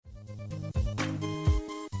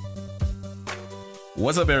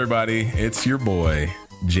What's up, everybody? It's your boy,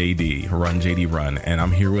 JD, Run, and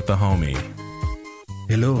I'm here with the homie.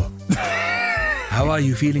 Hello. How are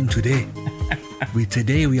you feeling today?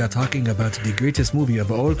 Today we are talking about the greatest movie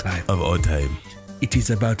of all time. It is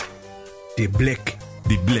about the Black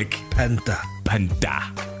Panther.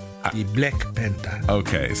 The Black Panther.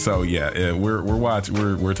 Okay, so yeah,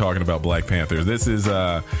 we're talking about Black Panther. This is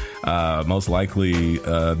most likely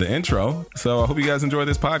the intro. So I hope you guys enjoy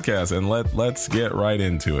this podcast, and let's get right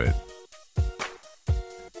into it.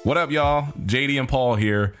 What up, y'all? JD and Paul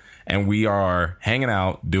here, and we are hanging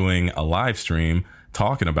out doing a live stream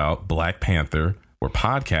talking about Black Panther. We're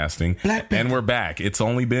podcasting, and we're back. It's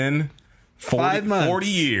only been 40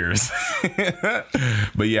 years.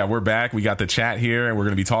 But yeah, we're back. We got the chat here, and we're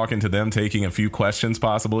going to be talking to them, taking a few questions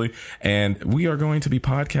possibly, and we are going to be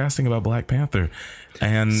podcasting about Black Panther.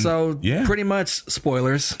 And so yeah, pretty much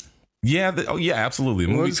spoilers. Yeah, absolutely.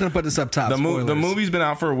 We're just going to put this up top. The movie's been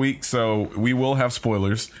out for a week, so we will have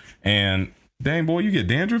spoilers. And dang, boy, you get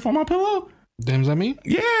dandruff on my pillow? Damn, is that me?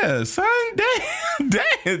 Yeah, son.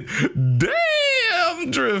 Damn,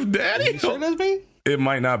 drift, daddy. You sure that's me? It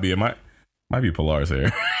might not be. It might be Pilar's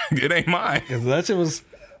hair. It ain't mine. That shit was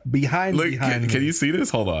behind me. Can you see this?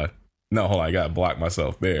 Hold on. No, hold on. I got to block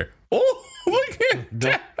myself there. Oh, look at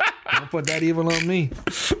that. Don't put that evil on me.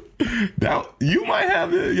 Now, you might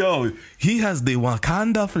have it. Yo, he has the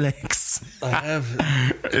Wakanda flex. I have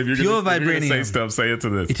if you're pure gonna, vibranium. Say stuff, say it to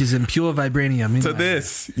this. It is in pure vibranium. To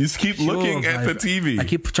this. You just keep looking at the TV. I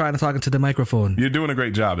keep trying to talk into the microphone. You're doing a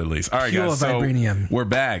great job, at least. All right, pure guys. Vibranium. So we're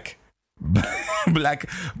back. Black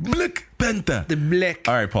Panther. The Black.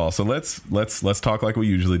 All right, Paul. So let's talk like we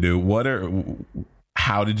usually do.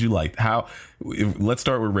 How did you like? Let's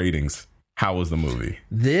start with ratings. How was the movie?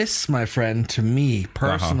 This, my friend, to me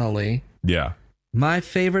personally, yeah, my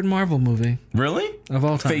favorite Marvel movie. Really? Of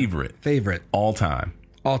all time. Favorite. All time.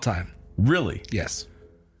 Really? Yes.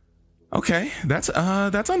 Okay, that's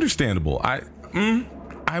understandable. I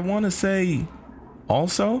want to say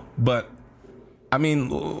also, but I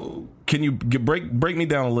mean, can you break me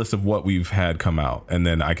down a list of what we've had come out, and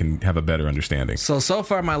then I can have a better understanding. So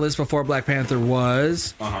far, my list before Black Panther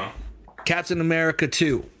was Captain America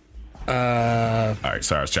 2. All right,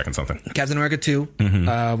 sorry, I was checking something. Captain America 2.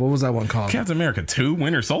 Mm-hmm. What was that one called? Captain America 2,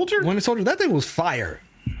 Winter Soldier. That thing was fire.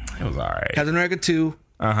 It was all right. Captain America 2.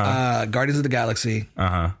 Guardians of the Galaxy.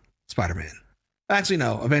 Spider-Man. Actually,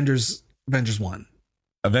 no. Avengers 1.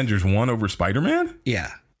 Avengers 1 over Spider-Man? Yeah.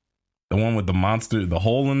 The one with the monster, the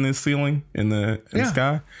hole in the ceiling in the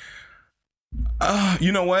sky.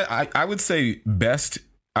 You know what? I would say best.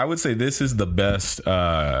 I would say this is the best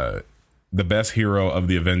hero of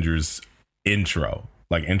the Avengers intro,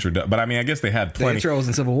 But I mean, I guess they had plenty. The intro was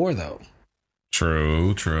in Civil War, though.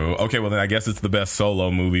 True. Okay, well then I guess it's the best solo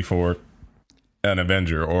movie for an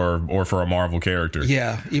Avenger or for a Marvel character.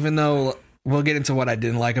 Yeah, even though we'll get into what I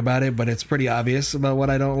didn't like about it, but it's pretty obvious about what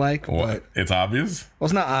I don't like. What? It's obvious? Well,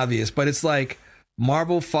 it's not obvious, but it's like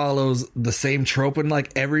Marvel follows the same trope in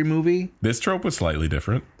like every movie. This trope was slightly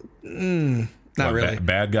different. Not really.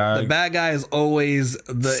 Bad guy. The bad guy is always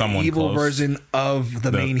the evil version of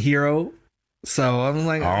the main hero. So I'm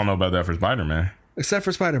like, I don't know about that for Spider-Man. Except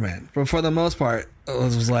for Spider-Man. But for the most part, it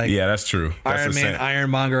was like, yeah, that's true. Iron Man,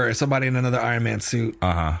 Ironmonger, or somebody in another Iron Man suit.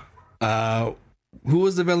 Who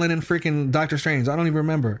was the villain in freaking Doctor Strange? I don't even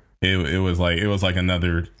remember. It was like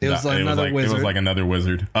another wizard. It was like another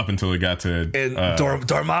wizard up until it got to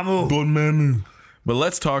Dormammu. But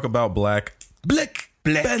let's talk about Black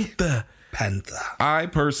Panther. I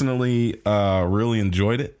personally really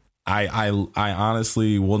enjoyed it. I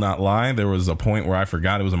honestly will not lie. There was a point where I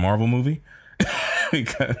forgot it was a Marvel movie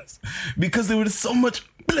because there was so much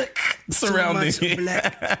black surrounding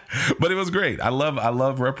it. But it was great. I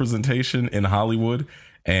love representation in Hollywood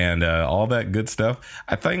and all that good stuff.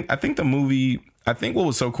 I think the movie. I think what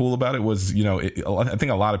was so cool about it was, I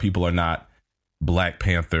think a lot of people are not Black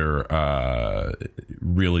Panther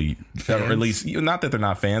really fans. Or at least not that they're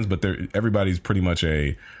not fans, but everybody's pretty much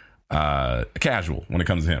a casual when it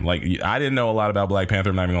comes to him. Like, I didn't know a lot about Black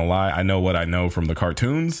Panther, I'm not even gonna lie. I know what I know from the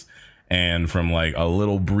cartoons and from like a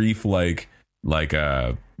little brief like what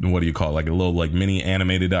do you call it? Like a little like mini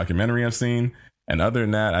animated documentary I've seen, and other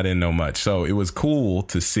than that I didn't know much. So it was cool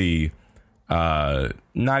to see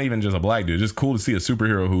not even just a black dude, just cool to see a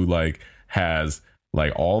superhero who like has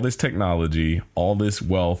like all this technology, all this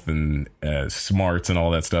wealth and smarts and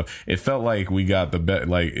all that stuff. It felt like we got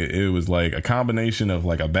it was like a combination of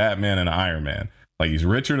like a Batman and an Iron Man. Like, he's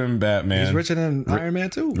richer than Batman. He's richer than Iron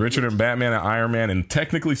Man too. Richer than Batman and Iron Man, and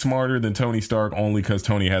technically smarter than Tony Stark, only because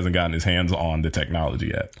Tony hasn't gotten his hands on the technology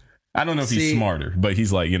yet. I don't know if he's smarter, but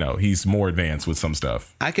he's like, he's more advanced with some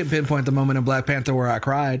stuff. I can pinpoint the moment in Black Panther where I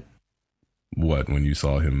cried. What, when you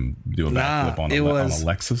saw him do a backflip on a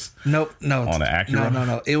Lexus? Nope. On an Acura?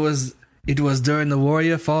 No. It was during the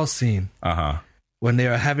Warrior Falls scene. Uh-huh. When they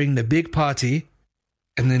were having the big party,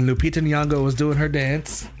 and then Lupita Nyong'o was doing her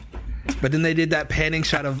dance. But then they did that panning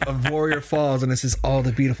shot of Warrior Falls, and this is all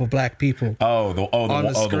the beautiful black people.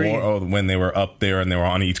 When they were up there and they were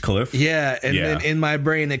on each cliff. Yeah, and then in my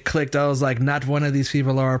brain it clicked. I was like, not one of these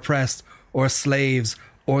people are oppressed or slaves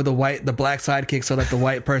or the black sidekick, so that the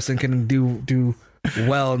white person can do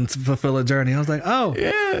well and fulfill a journey. I was like, oh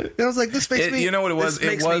yeah. And I was like, this makes me. You know what it was? This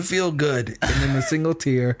makes me feel good. And then a single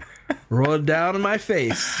tear rolled down my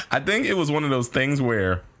face. I think it was one of those things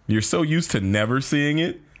where you're so used to never seeing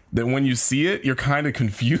it that when you see it, you're kind of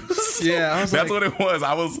confused. Yeah, that's what it was.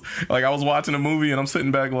 I was watching a movie and I'm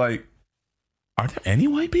sitting back like, are there any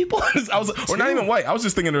white people? Or not even white. I was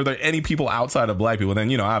just thinking, are there any people outside of black people?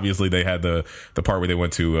 Then, obviously they had the part where they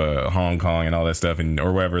went to Hong Kong and all that stuff,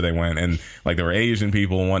 or wherever they went, and like there were Asian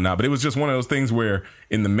people and whatnot. But it was just one of those things where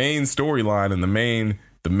in the main storyline and the main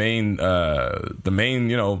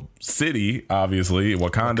city, obviously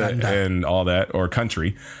Wakanda and all that, or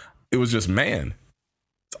country, it was just, man,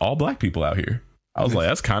 it's all black people out here. I was like,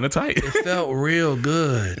 that's kind of tight. It felt real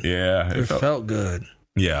good. Yeah, it felt good.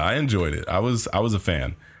 Yeah, I enjoyed it. I was a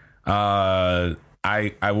fan. I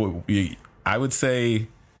would say,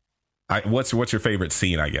 what's your favorite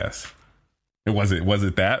scene? I guess was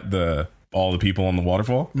it that all the people on the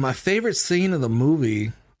waterfall? My favorite scene of the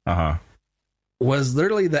movie, was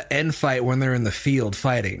literally the end fight when they're in the field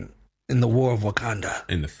fighting in the War of Wakanda.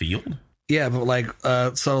 In the field? Yeah, but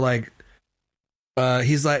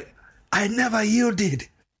he's like, I never yielded.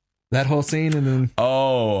 That whole scene, and then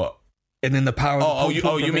and then the power.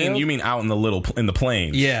 You mean out in the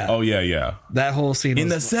plains? Yeah. Oh yeah. That whole scene in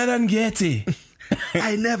the Serengeti.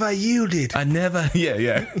 I never yielded.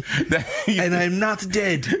 Yeah. And I'm not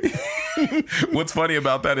dead. What's funny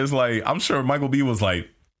about that is, like, I'm sure Michael B was like,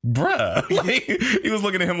 bruh, like, he was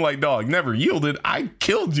looking at him like, dog, never yielded. I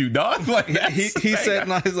killed you, dog. Like, he said,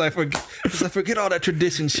 no, he's like, forget all that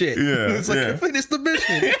tradition shit. Yeah, it's like, finish the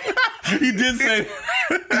mission. He did say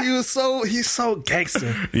he's so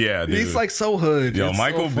gangster. Yeah, dude. He's like so hood. Yo,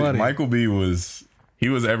 Michael B was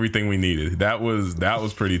everything we needed. That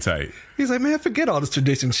was pretty tight. He's like, man, forget all this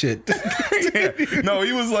tradition shit. Yeah. No,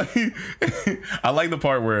 he was like, I like the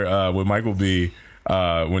part where with Michael B,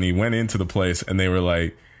 when he went into the place and they were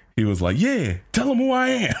like, he was like, yeah, tell him who I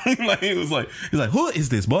am. Like, he's like, who is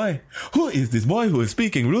this boy? Who is this boy who is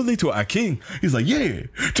speaking rudely to our king? He's like, yeah,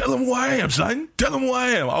 tell him who I am, son. Tell him who I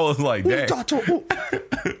am. I was like, dang.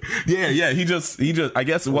 Yeah. He just, I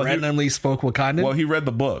guess, randomly spoke Wakandan. Well, he read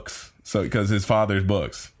the books, so because his father's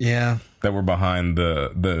books, that were behind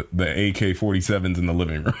the AK-47s in the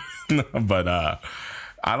living room. But I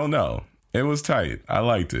don't know. It was tight. I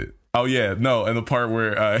liked it. Oh, yeah. No. And the part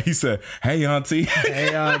where he said, hey, auntie.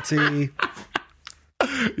 Hey, auntie.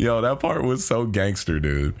 Yo, that part was so gangster,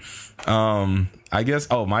 dude. I guess.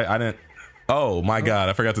 Oh, my God.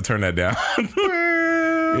 I forgot to turn that down.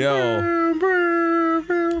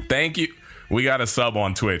 Yo. Thank you. We got a sub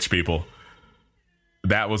on Twitch, people.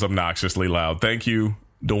 That was obnoxiously loud. Thank you,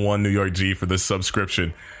 the one New York G, for this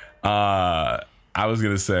subscription. I was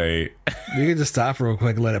going to say. You can just stop real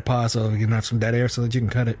quick and let it pause so we can have some dead air so that you can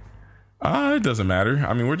cut it. It doesn't matter.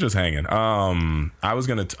 I mean, we're just hanging. I'm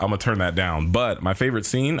gonna turn that down. But my favorite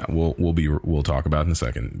scene, we'll talk about in a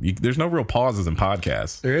second. There's no real pauses in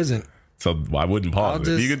podcasts. There isn't. So I wouldn't pause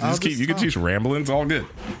it. You could keep rambling. It's all good.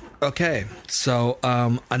 Okay. So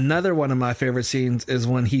another one of my favorite scenes is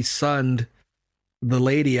when he sunned the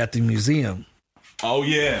lady at the museum. Oh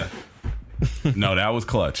yeah. No, that was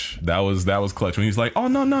clutch. That was clutch when he was like, "Oh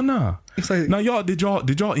no." He's like, "No, y'all did y'all I'm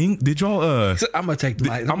gonna take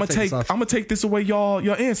I'm gonna take this away.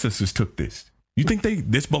 Your ancestors took this. You think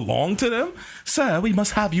this belonged to them? Sir, we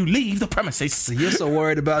must have you leave the premises." So you're so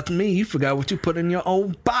worried about me, you forgot what you put in your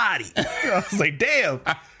own body. I was like, damn.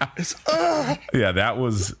 Yeah, that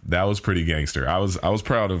was pretty gangster. I was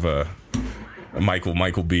proud of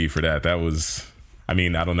Michael B for that. That was, I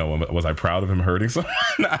mean, I don't know. Was I proud of him hurting someone?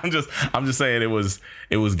 I'm just saying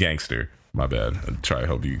it was gangster. My bad.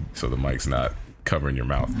 So the mic's not covering your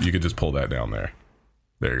mouth. You could just pull that down there.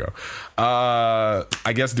 There you go.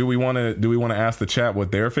 I guess do we want to ask the chat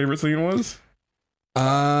what their favorite scene was?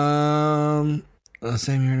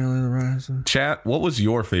 Same here in the horizon. Chat, what was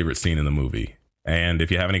your favorite scene in the movie? And if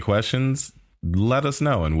you have any questions, let us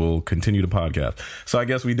know and we'll continue the podcast. So I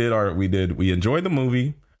guess we enjoyed the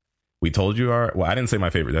movie. We told you I didn't say my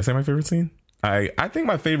favorite. Did I say my favorite scene? I think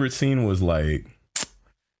my favorite scene was like,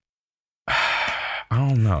 I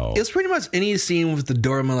don't know. It's pretty much any scene with the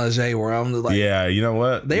Dora Milaje where I'm like, yeah, you know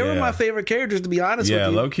what? They were my favorite characters, to be honest with you. Yeah,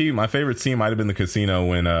 low key, my favorite scene might have been the casino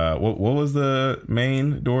when what was the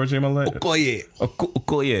main Dora Milaje?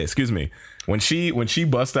 Okoye, excuse me. When she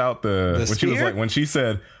bust out when she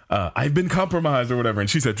said I've been compromised or whatever, and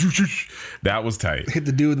she said that was tight. Hit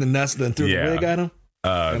the dude in the nuts, then threw the wig at him,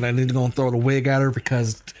 and I need to go and throw the wig at her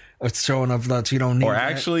because it's showing up that you don't need. Or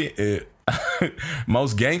actually,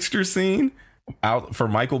 most gangster scene out for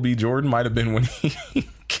Michael B. Jordan might have been when he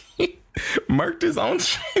murked his own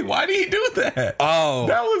shit. Why did he do that? Oh,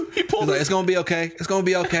 that was he pulled. It's gonna be okay. It's gonna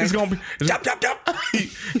be okay. It's gonna be chop.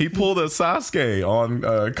 He pulled a Sasuke on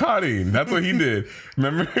Kadeen. That's what he did.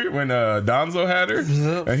 Remember when Danzo had her,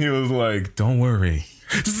 and he was like, "Don't worry."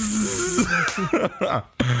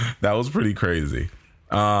 That was pretty crazy.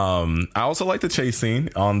 I also like the chase scene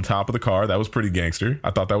on top of the car. That was pretty gangster.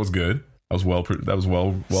 I thought that was good. That was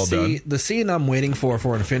well done. The scene I'm waiting for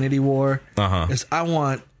Infinity War is I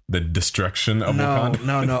want the destruction of Wakanda.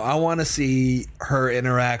 No. I want to see her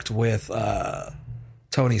interact with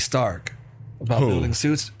Tony Stark about building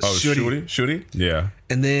suits. Oh, Shuri? Yeah.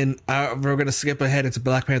 And then we're going to skip ahead into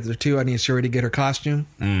Black Panther 2. I need Shuri to get her costume.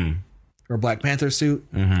 Her Black Panther suit.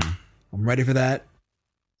 I'm ready for that.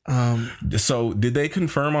 So did they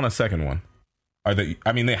confirm on a second one? They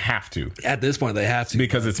have to. At this point, they have to.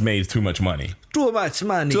 Because it's made too much money. Too much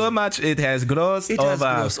money. Too much. It has grossed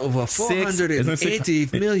over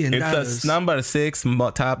 $480 million. It's the number 6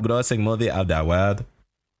 top grossing movie of the world.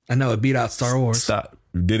 I know, it beat out Star Wars.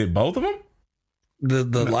 Did it both of them?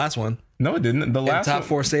 The last one. No, it didn't. The last top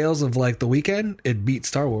 4 sales of like the weekend, it beat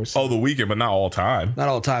Star Wars. Oh, the weekend, but not all time. Not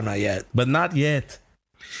all time, not yet. But not yet.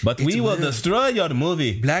 But we will destroy your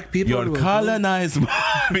movie. Black people. Your colonized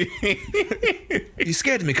movie. You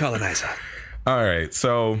scared me, colonizer. All right.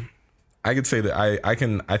 So I could say that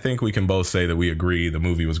I think we can both say that we agree the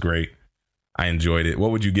movie was great. I enjoyed it.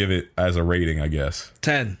 What would you give it as a rating, I guess?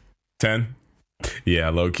 10. 10? Yeah,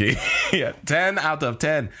 low key. Yeah, 10 out of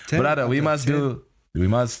 10. Brother, we must.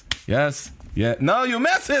 Yes. Yeah. No, you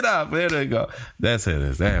mess it up. There we go. That's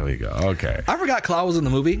it. There we go. Okay. I forgot Claw was in the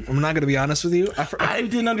movie. I'm not going to be honest with you. I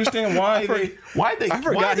didn't understand why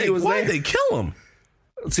they kill him.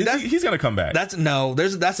 See, he's going to come back. That's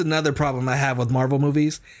another problem I have with Marvel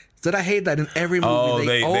movies. Is that I hate that in every movie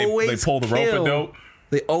they pull the rope and dope.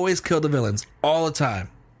 They always kill the villains all the time.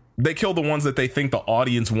 They kill the ones that they think the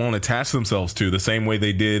audience won't attach themselves to, the same way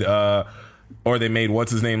they did or they made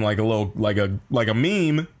what's his name like a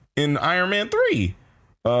meme in Iron Man 3.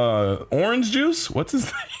 Orange juice? What's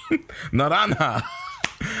his name? Naranja.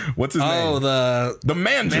 What's his name? Oh, the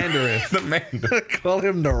Mandarin. The Mandarin. Call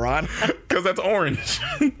him Naranja. Because that's orange.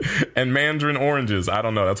 And Mandarin oranges. I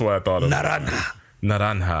don't know. That's what I thought of.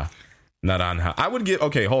 Naranja. I would give...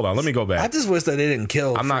 Okay, hold on. Let me go back. I just wish that they didn't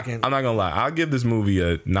kill... I'm not gonna lie. I'll give this movie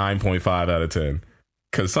a 9.5 out of 10.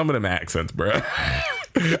 Because some of them accents, bro.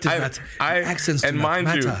 Accents and mind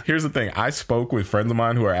you, here's the thing. I spoke with friends of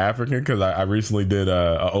mine who are African because I recently did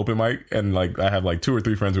a open mic, and like I have like 2 or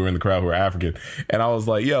 3 friends who are in the crowd who are African, and I was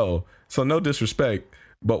like, yo, so no disrespect,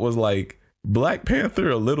 but was like Black Panther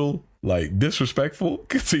a little like disrespectful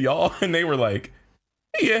to y'all? And they were like,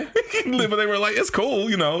 yeah. But they were like, it's cool,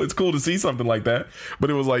 it's cool to see something like that. But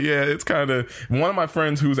it was like, yeah, it's kind of... One of my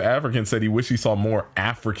friends who's African said he wished he saw more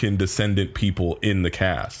African descendant people in the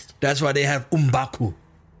cast. That's why they have M'Baku.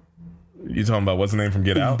 You talking about what's the name from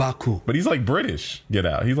Get Out? M'Baku. But he's like British. Get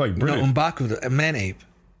Out. He's like British. No, M'Baku, a man ape.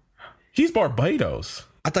 He's Barbados.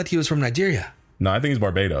 I thought he was from Nigeria. No, I think he's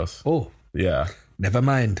Barbados. Oh. Yeah. Never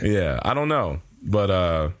mind. Yeah, I don't know.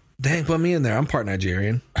 But dang, put me in there. I'm part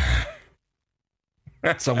Nigerian.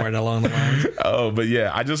 Somewhere along the lines. Oh, but yeah,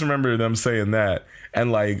 I just remember them saying that,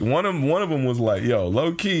 and like one of them was like, "Yo,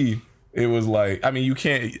 low key." It was like, I mean, you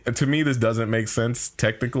can't. To me, this doesn't make sense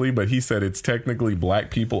technically, but he said it's technically Black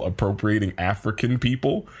people appropriating African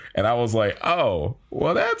people, and I was like, "Oh,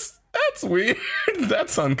 well, that's weird.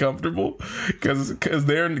 That's uncomfortable," because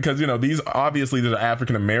these obviously they're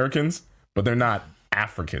African Americans, but they're not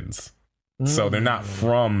Africans, so they're not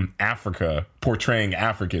from Africa portraying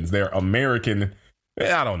Africans. They're American.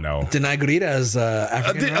 I don't know. Did I agree as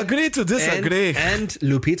African? Agree to disagree. And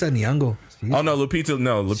Lupita Nyong'o. Oh no, Lupita.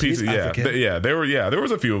 Yeah. There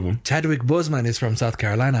was a few of them. Chadwick Boseman is from South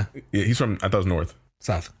Carolina. Yeah, he's from. I thought it was North.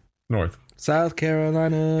 South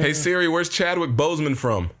Carolina. Hey Siri, where's Chadwick Boseman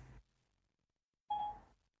from?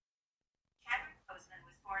 Chadwick Boseman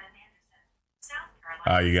was born in Anderson, South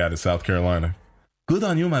Carolina. You got it, South Carolina. Good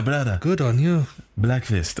on you, my brother. Good on you. Black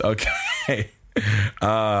fist. Okay.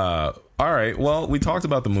 All right. Well, we talked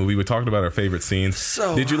about the movie. We talked about our favorite scenes.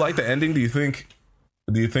 So, did you like the ending? Do you think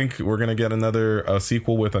Do you think we're gonna get a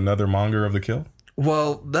sequel with another Monger of the Kill?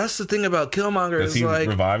 Well, that's the thing about Killmonger. Does he like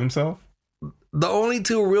revive himself? the only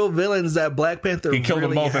two real villains that Black Panther he killed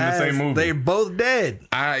really them both in the same movie. They're both dead.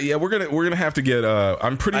 Yeah, we're gonna have to get.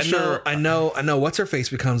 I'm pretty sure. I know. What's her face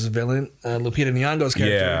becomes a villain. Lupita Nyong'o's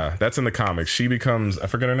character. Yeah, that's in the comics. She becomes. I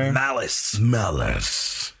forget her name. Malice.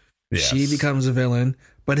 Yes. She becomes a villain,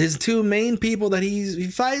 but his two main people that he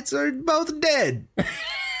fights are both dead.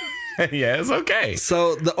 Yeah, it's okay.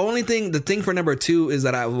 So the thing for number 2 is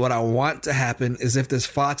that what I want to happen is if this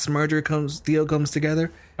Fox merger deal comes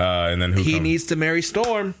together, and then he needs to marry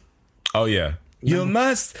Storm. Oh yeah, you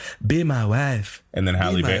must be my wife. And then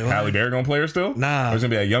Halle Berry gonna play her still? Nah, or it's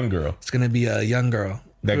gonna be a young girl. It's gonna be a young girl.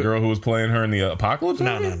 That girl who was playing her in the Apocalypse?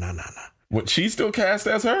 No. What, she's still cast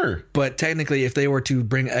as her. But technically, if they were to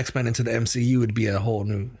bring X-Men into the MCU, it would be a whole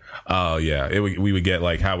new. Oh yeah, we would get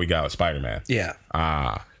like how we got with Spider-Man. Yeah.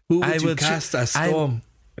 Who would you cast as Storm?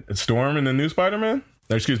 Storm in the new Spider-Man?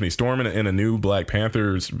 Excuse me, Storm in a new Black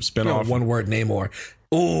Panther spinoff. One word, Namor.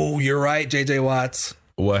 Oh, you're right, JJ Watts.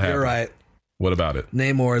 What happened? You're right. What about it?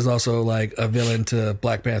 Namor is also like a villain to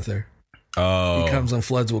Black Panther. Oh, he comes and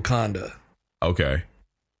floods Wakanda. Okay.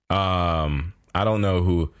 I don't know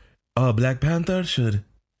who. Black Panther should.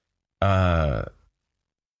 Lauryn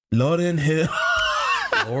Hill.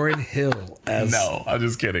 Lauryn Hill as No, I'm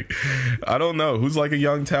just kidding. I don't know who's like a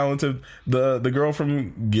young talented the girl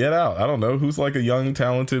from Get Out. I don't know who's like a young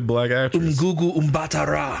talented black actress. Gugu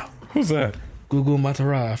Mbatha-Raw. Who's that? Gugu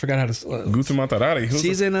Mbatha-Raw. I forgot how to. Gugu Mbatha-Raw.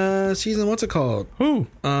 She's in what's it called? Who?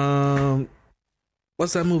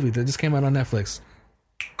 What's that movie that just came out on Netflix?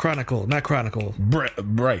 Not Chronicle.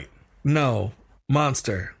 Bright. No,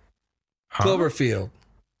 Monster. Huh? Cloverfield.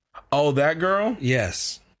 Oh, that girl?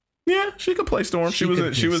 Yes. Yeah, she could play Storm. She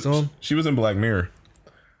was in Black Mirror.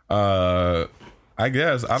 I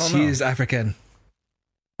guess. I don't know. She's African.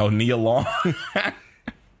 Oh, Nia Long.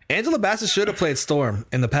 Angela Bassett should have played Storm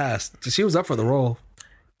in the past. She was up for the role.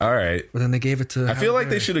 All right. But then they gave it to I feel like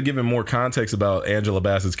they should have given more context about Angela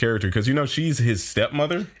Bassett's character because, she's his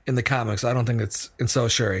stepmother. In the comics, I don't think it's... And so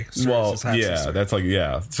Shuri. Well, yeah, that's like,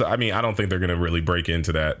 yeah. So, I mean, I don't think they're going to really break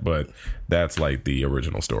into that, but that's like the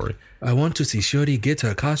original story. I want to see Shuri get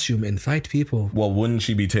her costume and fight people. Well, wouldn't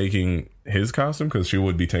she be taking his costume? Because she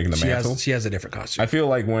would be taking the mantle. She has a different costume. I feel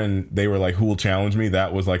like when they were like, who will challenge me?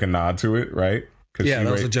 That was like a nod to it, right? Yeah,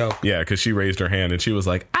 that was a joke. Yeah, because she raised her hand and she was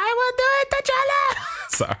like, I will do it, T'Challa.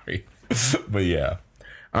 Sorry. But yeah.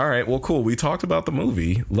 All right. Well, cool. We talked about the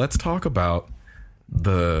movie. Let's talk about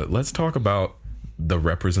the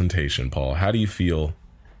representation, Paul. How do you feel?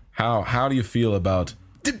 How do you feel about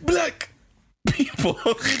the black people?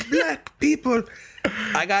 Black people.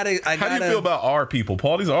 How do you feel about our people,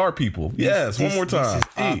 Paul? These are our people. Yes. One more time.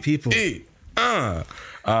 Our people. I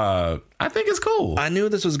think it's cool. I knew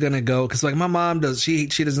this was gonna go because like my mom does. She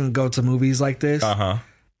doesn't go to movies like this.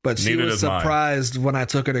 But she was surprised when I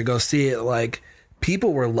took her to go see it. Like,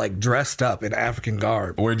 people were like dressed up in African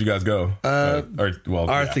garb. Where'd you guys go?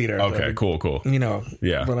 Our theater. Okay, cool.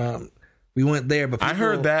 Yeah. But we went there. But I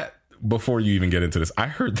heard that before you even get into this. I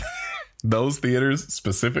heard that those theaters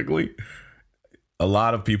specifically, a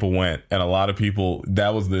lot of people went, and a lot of people.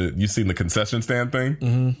 That was you seen the concession stand thing.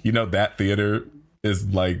 Mm-hmm. That theater is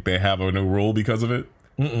like they have a new rule because of it.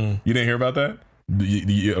 You didn't hear about that?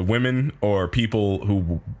 Women or people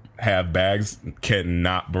who have bags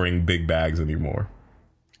cannot bring big bags anymore.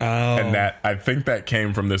 Oh. And I think that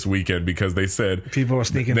came from this weekend because they said people were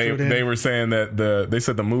sneaking food in. They were saying that they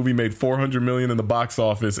said the movie made $400 million in the box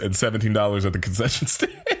office and $17 at the concession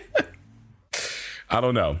stand. I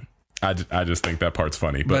don't know. I just think that part's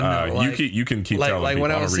funny, but no, you can keep telling people.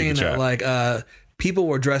 When I was seeing that, people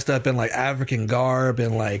were dressed up in like African garb,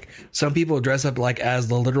 and like some people dress up like as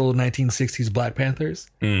the literal 1960s Black Panthers.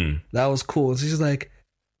 That was cool. And she's like,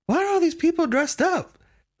 why are all these people dressed up?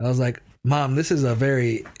 I was like, Mom, this is a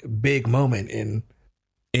very big moment in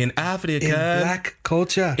Africa, in black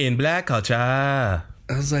culture.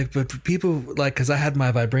 I was like, but people like, because I had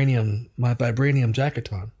my vibranium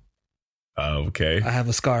jacket on. Okay. I have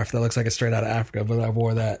a scarf that looks like it's straight out of Africa, but I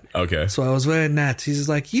wore that. Okay. So I was wearing that. She's just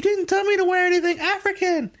like, you didn't tell me to wear anything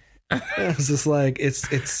African. I was just like,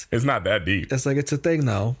 it's not that deep. It's like, it's a thing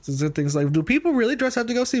though. It's a thing. It's like, do people really dress up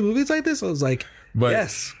to go see movies like this? I was like,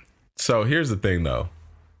 yes. So here's the thing though.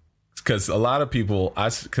 Because a lot of people,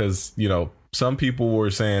 some people were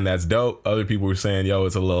saying that's dope. Other people were saying, yo,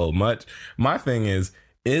 it's a little much. My thing is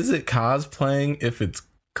it cosplaying if it's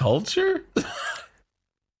culture?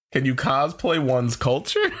 Can you cosplay one's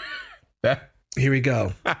culture? Here we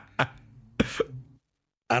go.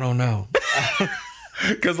 I don't know.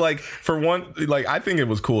 Because, like, for one, like, I think it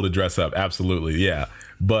was cool to dress up. Absolutely. Yeah.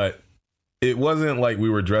 But it wasn't like we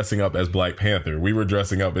were dressing up as Black Panther. We were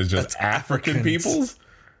dressing up as just African peoples.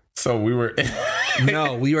 So we were...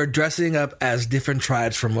 No, we were dressing up as different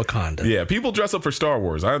tribes from Wakanda. Yeah, people dress up for Star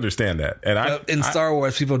Wars. I understand that. And in Star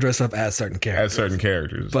Wars, people dress up as certain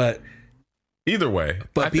characters. But either way.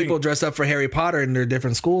 But people dress up for Harry Potter in their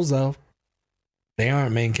different schools, though. They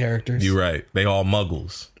aren't main characters. You're right. They all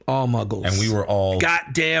muggles. All muggles. And we were all...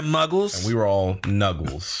 Goddamn muggles. And we were all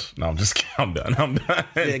nuggles. No, I'm done. Goddamn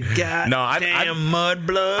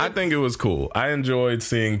mudblood. I think it was cool. I enjoyed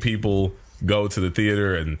seeing people go to the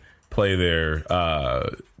theater and play their,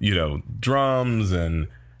 drums and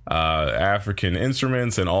African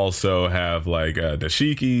instruments, and also have like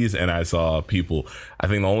dashikis. And I saw people. I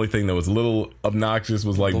think the only thing that was a little obnoxious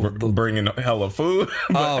was like bringing hella food.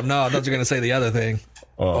 Oh no, I thought you were gonna say the other thing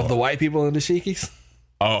of the white people in dashikis.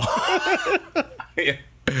 Oh, yeah.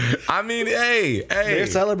 I mean, hey, they're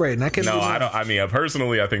celebrating. I don't. I mean,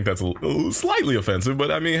 personally, I think that's slightly offensive,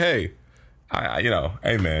 but I mean, hey.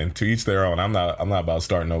 Hey man, to each their own. I'm not about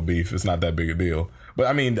starting no beef. It's not that big a deal. But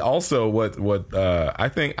I mean, also what I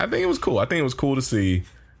think it was cool. I think it was cool to see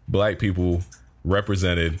Black people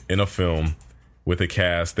represented in a film with a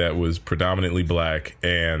cast that was predominantly Black,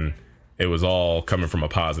 and it was all coming from a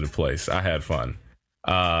positive place. I had fun.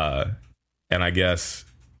 And I guess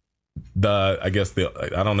I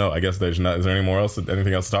don't know. I guess there's not. Is there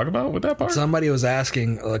anything else to talk about with that part? Somebody was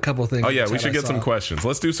asking a couple of things. Oh yeah, we should get some questions.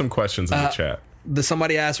 Let's do some questions in the chat.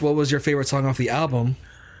 Somebody asked, "What was your favorite song off the album?"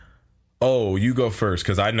 Oh, you go first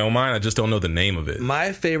because I know mine. I just don't know the name of it.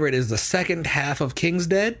 My favorite is the second half of King's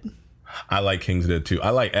Dead. I like King's Dead too.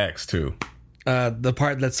 I like X too. The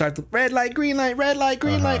part that starts with red light, green light,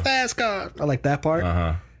 fast car. I like that part.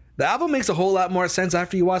 The album makes a whole lot more sense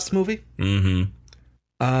after you watch the movie. Mm-hmm.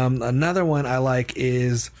 Another one I like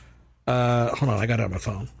is hold on, I got it on my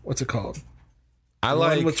phone. What's it called? I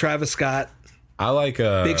like one with Travis Scott. I like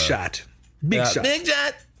Big Shot. Yes.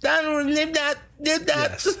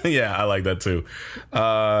 Yeah, I like that too.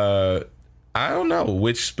 I don't know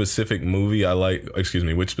which specific movie I like. Excuse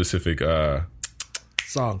me, which specific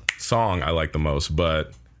song I like the most.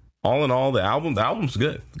 But all in all, the album's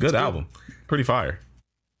good. Good album, pretty fire.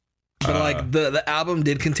 But like the album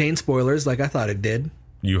did contain spoilers, like I thought it did.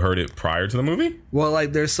 You heard it prior to the movie? Well,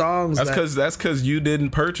 like there's songs. That's because you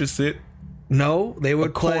didn't purchase it. No, they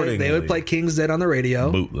would play King's Dead on the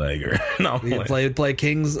radio. Bootlegger. No, they would play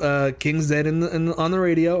King's Dead on the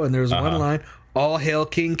radio, and there's one line, "All hail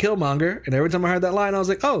King Killmonger," and every time I heard that line, I was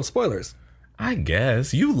like, "Oh, spoilers." I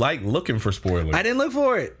guess you like looking for spoilers. I didn't look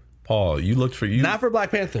for it, Paul. You looked for you. Not for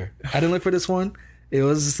Black Panther. I didn't look for this one. It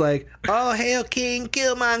was just like, "All hail King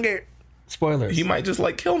Killmonger." Spoilers. He might just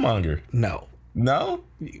like Killmonger. No.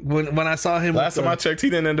 When I saw him last time I checked, he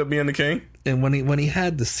didn't end up being the king. And when he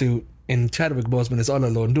had the suit and Chadwick Boseman is all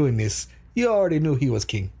alone doing this, you already knew he was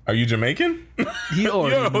king. Are you Jamaican? You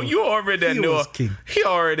already knew king. He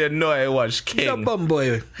already knew it was king. You're bum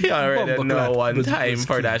boy. He already know one time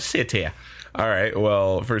for that city. All right,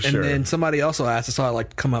 well, for sure. And then somebody also asked, I saw it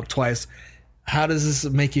like come up twice. How does this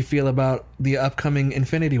make you feel about the upcoming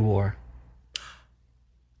Infinity War?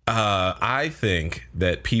 I think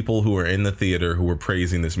that people who are in the theater who were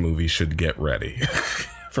praising this movie should get ready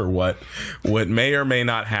for what may or may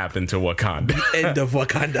not happen to Wakanda. The end of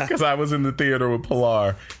Wakanda. Because I was in the theater with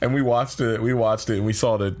Pilar and we watched it and we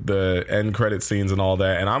saw the end credit scenes and all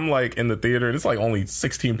that. And I'm like in the theater and it's like only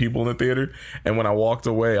 16 people in the theater. And when I walked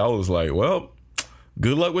away, I was like, well,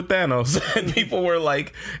 good luck with Thanos. And people were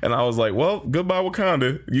like, and I was like, well, goodbye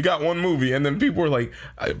Wakanda. You got one movie. And then people were like,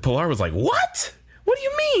 Pilar was like, what? What do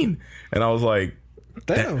you mean? And I was like,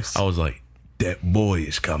 Thanos. I was like, that boy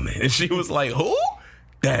is coming. And she was like, who?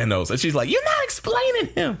 Thanos. And she's like, you're not explaining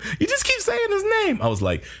him. You just keep saying his name. I was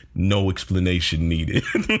like, no explanation needed.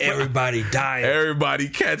 Everybody dying. Everybody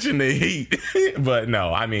catching the heat. But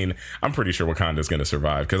no, I mean, I'm pretty sure Wakanda's going to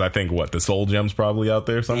survive because I think the Soul Gem's probably out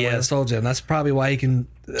there somewhere. Yeah, the Soul Gem. That's probably why he can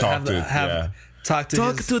talk to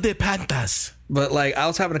the Panthers. But like, I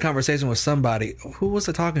was having a conversation with somebody. Who was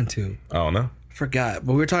I talking to? I don't know. Forgot,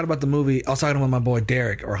 but we were talking about the movie. I was talking with my boy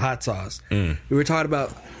Derek or Hot Sauce. We were talking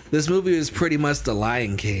about this movie is pretty much the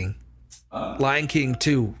Lion King. Lion King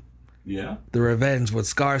 2. Yeah. The Revenge, when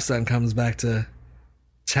Scar's son comes back to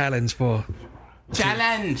challenge to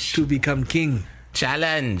become king.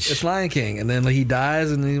 Challenge. It's Lion King, and then he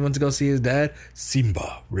dies, and he went to go see his dad.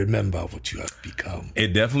 Simba, remember what you have become.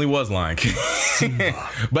 It definitely was Lion King. Simba.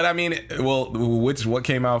 But I mean, well, what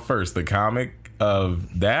came out first, the comic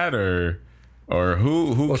of that or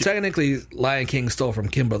who? Well, technically, Lion King stole from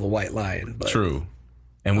Kimba the White Lion. But true.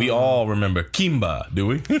 And we all remember Kimba, do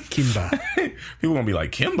we? Kimba. People gonna be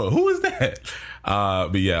like, Kimba, who is that?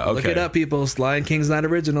 But yeah, okay. Look it up, people. Lion King's not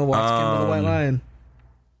original. Watch Kimba the White Lion.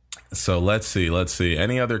 So let's see.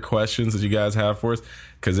 Any other questions that you guys have for us?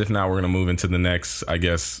 Because if not, we're gonna move into the next, I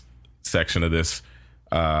guess, section of this.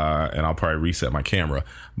 And I'll probably reset my camera.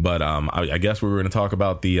 But I guess we were gonna talk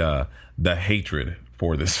about the hatred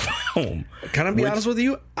for this film. Can I be honest with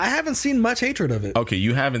you? I haven't seen much hatred of it. Okay,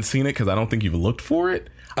 you haven't seen it because I don't think you've looked for it.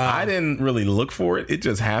 I didn't really look for it. It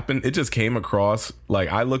just happened. It just came across.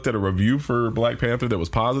 Like, I looked at a review for Black Panther that was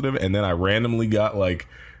positive, and then I randomly got like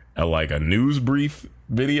a news brief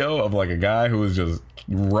video of like a guy who was just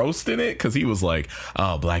roasting it because he was like,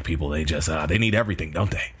 "Oh, black people, they just they need everything, don't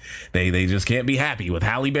they? They just can't be happy with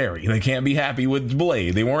Halle Berry. They can't be happy with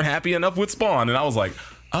Blade. They weren't happy enough with Spawn." And I was like,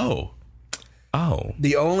 "Oh."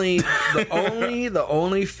 The only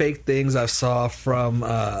fake things I saw from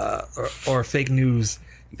or fake news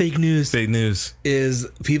is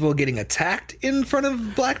people getting attacked in front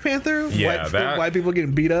of Black Panther. Yeah, white people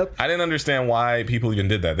getting beat up. I didn't understand why people even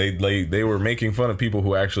did that. They were making fun of people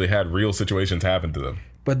who actually had real situations happen to them.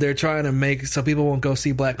 But they're trying to make so people won't go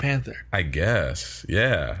see Black Panther. I guess,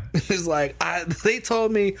 yeah. It's like they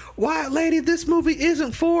told me, "White lady, this movie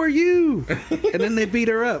isn't for you," and then they beat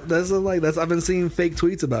her up. I've been seeing fake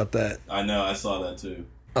tweets about that. I know, I saw that too.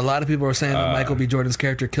 A lot of people are saying that Michael B. Jordan's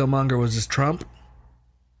character Killmonger was just Trump.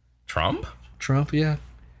 Trump, yeah.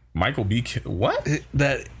 Michael B. What?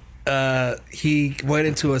 That he went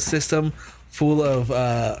into a system full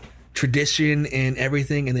of tradition and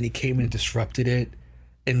everything, and then he came in and disrupted it.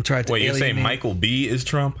 And tried to alienate. You're saying Michael B. is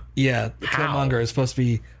Trump? Yeah, the Killmonger is supposed to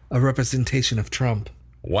be a representation of Trump.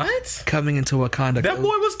 What? Coming into Wakanda. That boy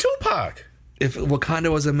was Tupac. If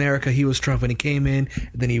Wakanda was America, he was Trump, and he came in,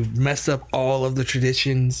 and then he messed up all of the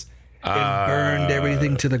traditions and burned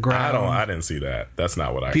everything to the ground. I didn't see that. That's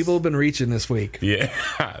not what I. People have been reaching this week. Yeah,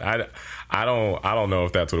 I don't know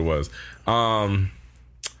if that's what it was.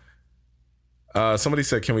 Somebody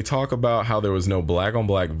said, "Can we talk about how there was no black on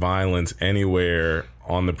black violence anywhere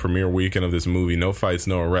on the premiere weekend of this movie? No fights,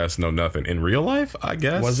 no arrests, no nothing. In real life, I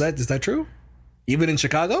guess." Is that true? Even in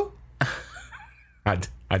Chicago? I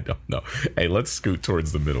don't know. Hey, let's scoot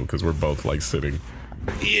towards the middle because we're both like sitting.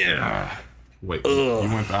 Yeah. Wait, you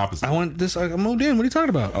went the opposite. I moved in. What are you talking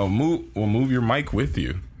about? Oh, move your mic with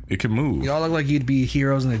you. It can move. Y'all look like you'd be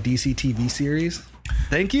heroes in a DC TV series.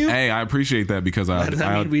 Thank you. Hey, I appreciate that because I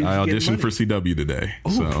auditioned for CW today.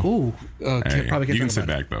 Probably you can sit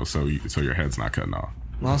back though, so your head's not cutting off.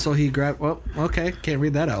 Also, he grabbed. Well, okay, can't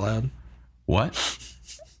read that out loud. What?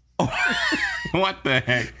 What the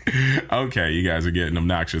heck? Okay, you guys are getting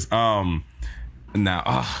obnoxious. Now, dang,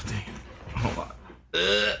 hold on.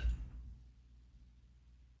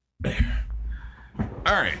 There.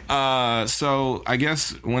 All right. So I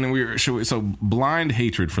guess so blind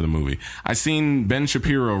hatred for the movie. I seen Ben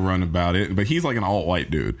Shapiro run about it, but he's like an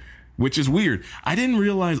alt-white dude, which is weird. I didn't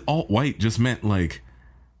realize alt-white just meant like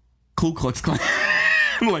Ku Klux Klan.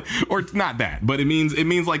 Like, or not that, but it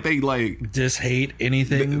means like they like just hate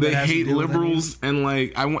anything. They hate liberals, and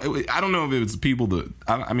like I don't know if it's people that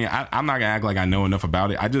I'm not gonna act like I know enough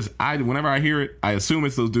about it. I whenever I hear it, I assume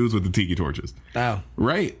it's those dudes with the tiki torches. Oh,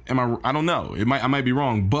 right? I don't know. I might be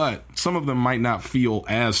wrong, but some of them might not feel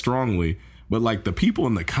as strongly. But like the people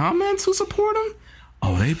in the comments who support them,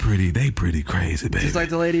 oh, they pretty crazy, baby. Just like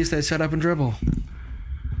the lady said, "Shut up and dribble."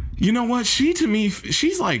 You know what? To me,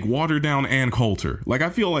 she's like watered down Ann Coulter. Like,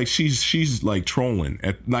 I feel like she's like trolling.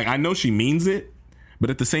 I know she means it,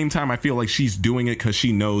 but at the same time, I feel like she's doing it because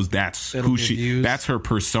she knows that's that's her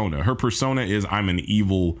persona. Her persona is, I'm an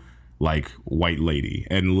evil, like, white lady.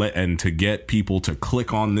 And to get people to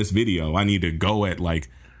click on this video, I need to go at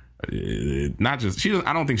like, not just,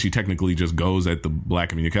 I don't think she technically just goes at the black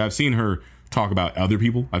community. Cause I've seen her talk about other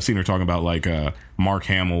people. I've seen her talk about like Mark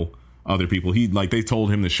Hamill. Other people, they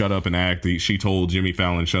told him to shut up and act. She told Jimmy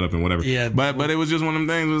Fallon shut up and whatever. Yeah, but it was just one of them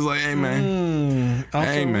things. It was like, hey man,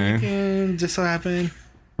 hey man, just so happened.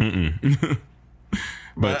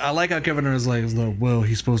 But I like how Kevin is like, well,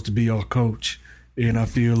 he's supposed to be our coach, and I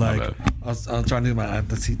feel like I was trying to do my.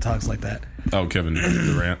 He talks like that. Oh, Kevin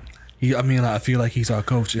Durant. I feel like he's our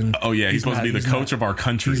coach, and he's supposed to be the coach of our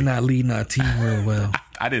country. He's not leading our team real well.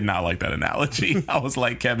 I did not like that analogy. I was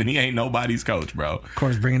like, Kevin, he ain't nobody's coach, bro. Of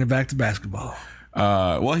course, bringing it back to basketball.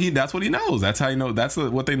 That's what he knows. That's how you know. That's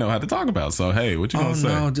what they know how to talk about. So, hey, what you gonna say?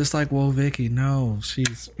 Oh no, just like Vicky. No,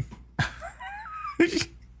 she's.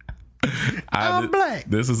 I'm black.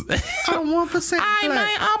 This is. I'm 1%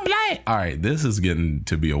 black. I'm black. All right, this is getting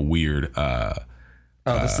to be a weird.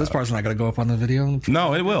 Oh, this part's not going to go up on the video?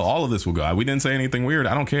 No, it will. All of this will go. We didn't say anything weird.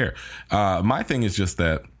 I don't care. My thing is just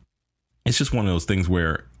that it's just one of those things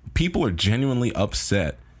where people are genuinely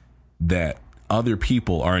upset that other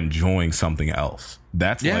people are enjoying something else.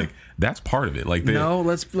 That's that's part of it. Like,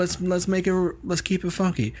 let's keep it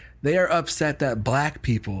funky. They are upset that black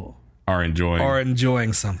people are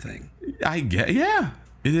enjoying something. I get, yeah,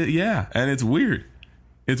 and it's weird.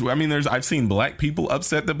 I've seen black people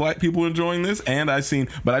upset that black people are enjoying this, and I've seen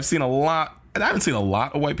a lot. I haven't seen a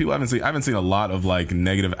lot of white people. I haven't seen a lot of like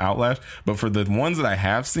negative outlash. But for the ones that I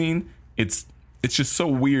have seen, it's just so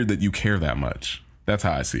weird that you care that much. That's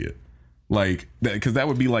how I see it. Like, because that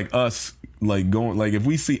would be like us, like going, like if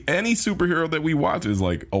we see any superhero that we watch is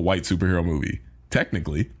like a white superhero movie,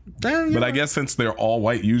 technically. But I guess since they're all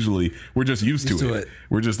white, usually we're just used to it.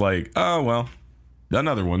 We're just like, oh well,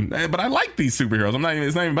 another one. But I like these superheroes.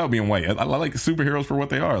 It's not even about being white. I like superheroes for what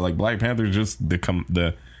they are. Like Black Panther is just the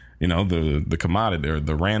commodity or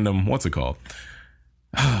the random. What's it called?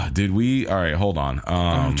 Did we? All right, hold on.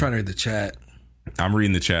 I'm trying to read the chat. I'm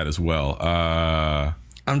reading the chat as well.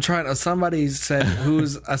 I'm trying. Somebody said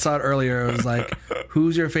I saw it earlier. It was like,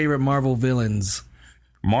 who's your favorite Marvel villains?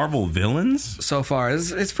 Marvel villains so far?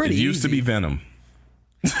 It's pretty. It used easy. to be Venom.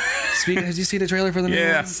 Did you see the trailer for the new one?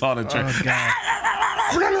 Yeah, I saw the trailer. Oh, God.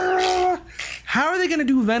 How are they going to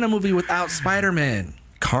do Venom movie without Spider-Man?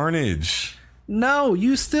 Carnage. No,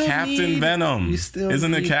 you still Captain Venom.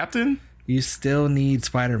 Isn't it Captain? You still need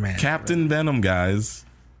Spider-Man. Captain Venom, guys.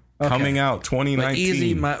 Okay. Coming out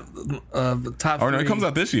 2019. But easy, top 3. Oh no, it comes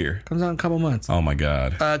out this year. Comes out in a couple months. Oh my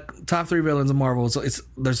God. Top 3 villains of Marvel. So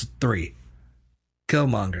there's 3.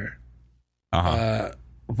 Killmonger.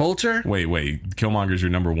 Vulture. Wait. Killmonger's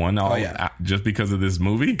your number 1? Oh yeah. Just because of this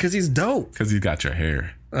movie? Because he's dope. Because he's got your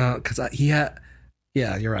hair. He had.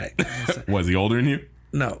 Yeah, you're right. Was he older than you?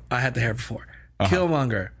 No, I had the hair before.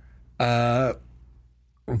 Killmonger.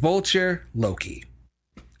 Vulture. Loki.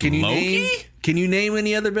 Can you name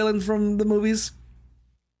any other villains from the movies?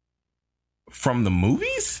 From the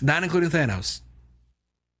movies? Not including Thanos.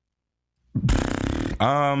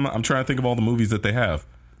 I'm trying to think of all the movies that they have.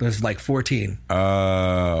 There's like 14.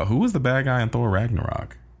 Who was the bad guy in Thor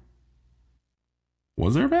Ragnarok?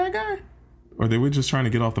 Was there a bad guy? Or they were just trying to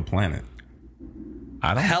get off the planet?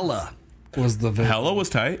 Hela was the villain. Hela was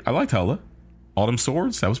tight. I liked Hela. All them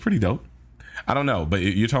swords, that was pretty dope. I don't know, but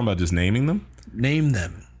you're talking about just naming them? Name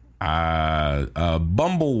them.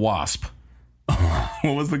 Bumble Wasp.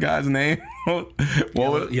 What was the guy's name?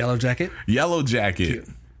 Yellow Jacket. Yellow Jacket. Cute.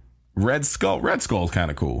 Red Skull. Red Skull's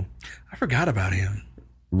kind of cool. I forgot about him.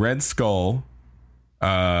 Red Skull.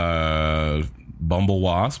 Bumble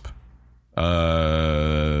Wasp.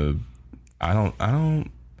 I don't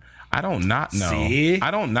not know. See?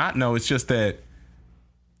 I don't not know. It's just that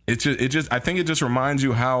I think it just reminds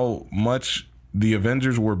you how much the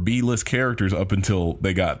Avengers were B-list characters up until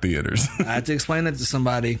they got theaters. I had to explain that to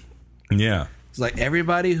somebody. Yeah. It's like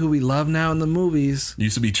everybody who we love now in the movies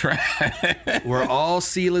used to be trash. We're all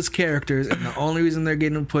C-list characters, and the only reason they're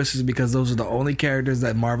getting pushed is because those are the only characters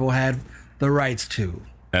that Marvel had the rights to.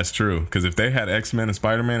 That's true. Because if they had X-Men and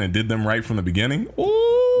Spider-Man and did them right from the beginning,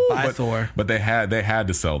 Thor. But they had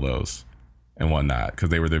to sell those and whatnot because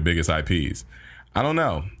they were their biggest IPs. I don't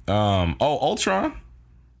know. Ultron.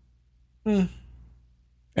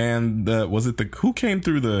 And who came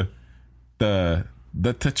through the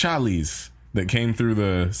T'Challis that came through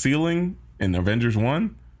the ceiling in Avengers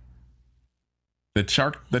 1? The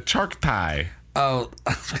Ch'Tai. Oh, I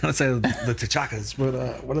was gonna say the T'Chakas.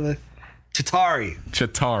 What are they?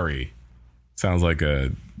 Chitauri. Sounds like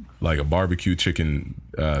a barbecue chicken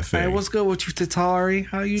thing. Hey, what's good with you, Chitauri?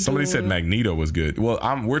 How you doing? Somebody said Magneto was good. Well,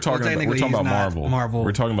 we're talking about Marvel.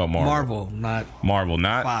 We're talking about Marvel. Marvel,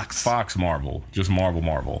 not Fox Marvel. Just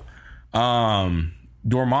Marvel.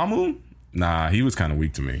 Dormammu? Nah, he was kind of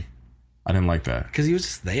weak to me. I didn't like that. Because he was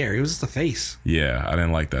just there. He was just a face. Yeah, I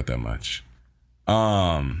didn't like that much.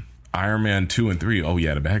 Iron Man 2 and 3. Oh,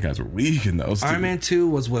 yeah, the bad guys were weak in those. Iron Man 2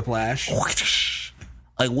 was Whiplash.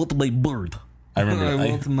 I want my bird. I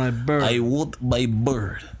remember. I want my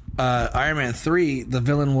bird. Iron Man 3, the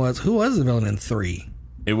villain was... Who was the villain in 3?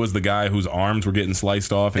 It was the guy whose arms were getting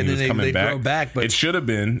sliced off and he was coming back. But it should have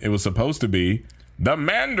been... It was supposed to be the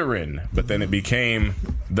Mandarin, but then it became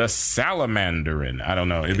the Salamandarin. I don't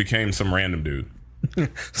know. It became some random dude.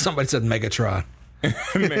 Somebody said Megatron.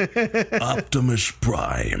 Optimus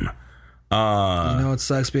Prime. You know it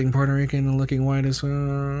sucks being Puerto Rican and looking white is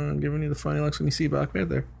giving you the funny looks when you see Black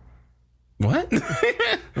Panther. What?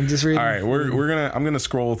 I'm just reading. All right, I'm gonna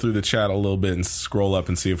scroll through the chat a little bit and scroll up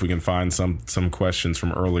and see if we can find some questions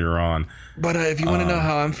from earlier on. But if you want to know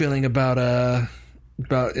how I'm feeling about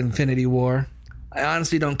about Infinity War. I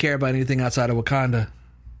honestly don't care about anything outside of Wakanda.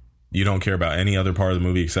 You don't care about any other part of the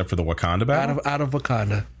movie except for the Wakanda battle? Out of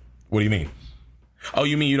Wakanda. What do you mean? Oh,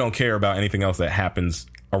 you mean you don't care about anything else that happens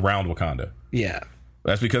around Wakanda? Yeah.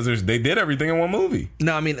 That's because they did everything in one movie.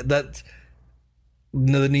 No, I mean, that's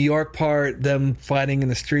the New York part, them fighting in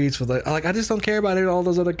the streets with I just don't care about all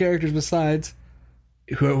those other characters besides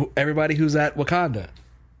everybody who's at Wakanda.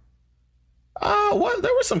 Well,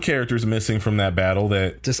 there were some characters missing from that battle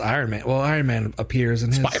that... Just Iron Man. Well, Iron Man appears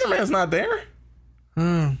in his... Spider-Man's not there.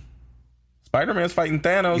 Spider-Man's fighting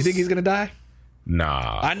Thanos. You think he's going to die?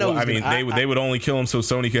 Nah. I know. Well, they would only kill him so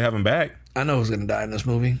Sony could have him back. I know who's going to die in this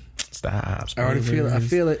movie. Stop. I already feel it. I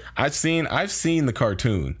feel it. I've seen the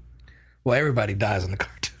cartoon. Well, everybody dies in the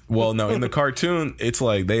cartoon. Well, no, in the cartoon, it's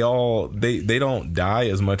like they don't die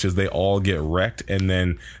as much as they all get wrecked, and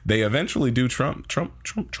then they eventually do Trump. You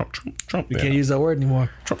can't use that word anymore.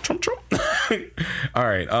 Trump. All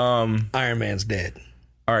right. Iron Man's dead.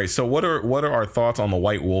 All right. So what are our thoughts on the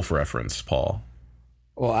White Wolf reference, Paul?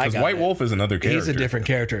 Well, White Wolf is another character. He's a different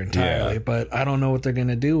character entirely, but I don't know what they're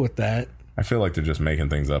gonna do with that. I feel like they're just making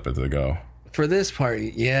things up as they go. For this part,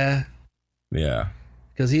 yeah. Yeah.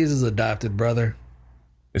 Because he's his adopted brother.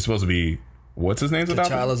 It's supposed to be, what's his name's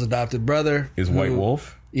adopted? T'Challa's adopted brother. Is White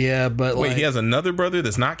Wolf? Yeah, but wait, he has another brother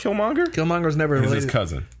that's not Killmonger? Killmonger's never related. His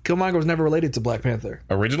cousin. Killmonger was never related to Black Panther.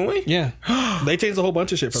 Originally? Yeah. They changed a whole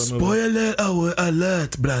bunch of shit for the movie. Spoiler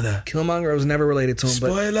alert, brother. Killmonger was never related to him.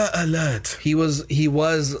 Spoiler alert. He was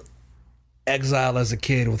exiled as a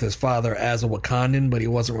kid with his father as a Wakandan, but he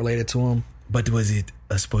wasn't related to him. But was it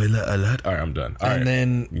a spoiler alert? All right, I'm done.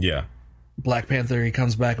 Then Black Panther, he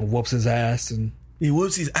comes back and whoops his ass. And he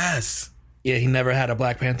whoops his ass? Yeah, he never had a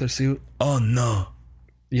Black Panther suit. Oh, no.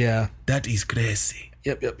 Yeah. That is crazy.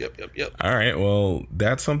 Yep. All right, well,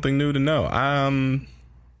 that's something new to know.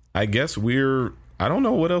 I guess I don't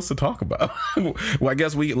know what else to talk about. Well, I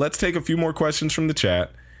guess let's take a few more questions from the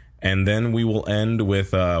chat, and then we will end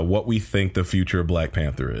with what we think the future of Black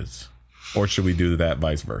Panther is. Or should we do that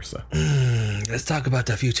vice versa? Let's talk about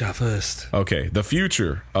the future first. Okay, the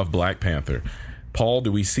future of Black Panther. Paul,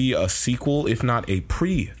 do we see a sequel, if not a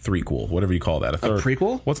pre-threequel? Whatever you call that. A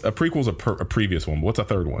prequel? What's a prequel's a previous one? What's a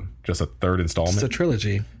third one? Just a third installment? It's a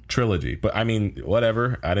trilogy. Trilogy. But I mean,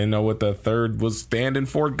 whatever. I didn't know what the third was standing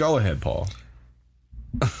for. Go ahead, Paul.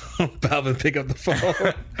 Balvin, pick up the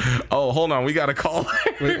phone. Oh, hold on. We got a caller.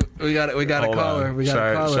 we got a caller.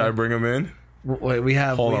 Should I bring him in? Wait, we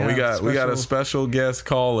got a special guest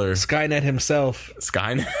caller. Skynet himself.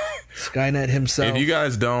 Skynet himself. If you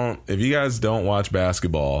guys don't watch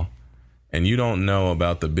basketball and you don't know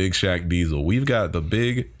about the Big Shaq Diesel, we've got the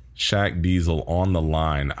Big Shaq Diesel on the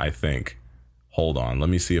line, I think. Hold on,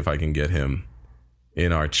 let me see if I can get him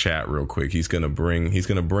in our chat real quick. He's gonna bring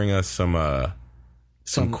us some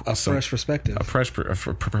fresh perspective. Pick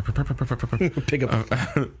up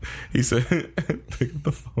the phone. He said pick up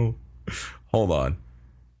the phone. Hold on.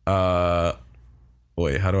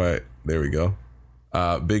 Wait, how do I... There we go.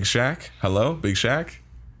 Big Shaq? Hello? Big Shaq?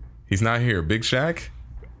 He's not here. Big Shaq?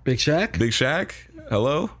 Big Shaq? Big Shaq?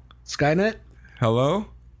 Hello? Skynet? Hello?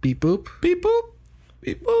 Beep boop? Beep boop?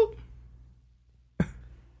 Beep boop?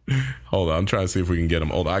 Hold on. I'm trying to see if we can get him.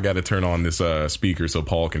 Hold on. I got to turn on this speaker so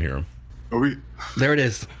Paul can hear him. There it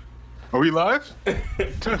is. Are we live?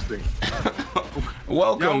 Testing.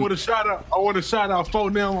 Welcome. I want to shout out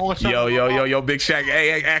phone now. Yo, Big Shaq.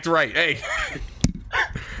 Hey, act right. Hey.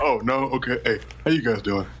 Oh, no? Okay. Hey, how you guys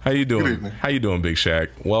doing? How you doing? Good evening. How you doing, Big Shaq?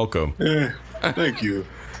 Welcome. Yeah, thank you.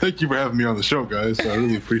 Thank you for having me on the show, guys. I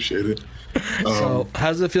really appreciate it. So, how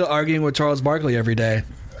does it feel arguing with Charles Barkley every day?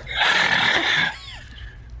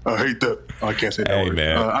 I hate that. I can't say that word.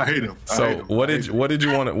 Man. I hate him. What did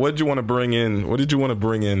you want to bring in? What did you want to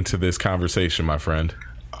bring into this conversation, my friend?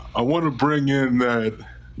 I want to bring in that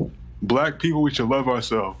Black people, we should love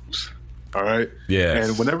ourselves. All right. Yes.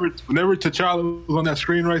 And whenever T'Challa was on that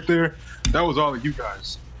screen right there, that was all of you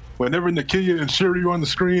guys. Whenever Nakia and Shuri were on the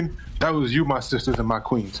screen, that was you, my sisters and my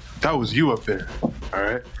queens. That was you up there. All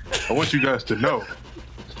right. I want you guys to know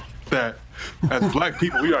that as Black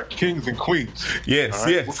people, we are kings and queens. Yes.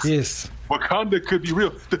 Right? Yes. Wakanda could be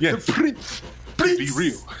real. The prince could be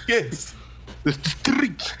real. Yes. The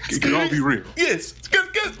streets could all be real. Yes.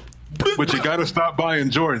 Good. But you gotta stop buying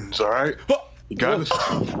Jordans, all right? You gotta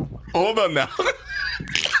stop. Hold on now.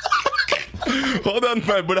 Hold on,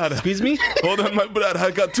 my brother. Excuse me? Hold on, my brother.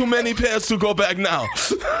 I got too many pairs to go back now.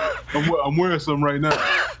 I'm wearing some right now.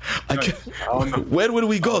 I don't know. Where will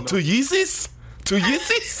we go? To Yeezys?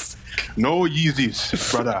 No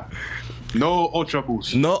Yeezys, brother. No Ultra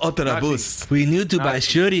Boost. No Ultra Boost. We need to buy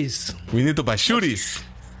shorties.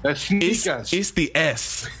 That's sneakers. It's the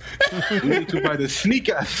S. We need to buy the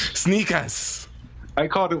sneakers. Sneakers. I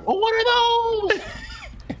called him. Oh, what are those?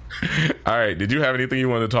 All right. Did you have anything you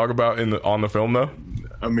wanted to talk about on the film though?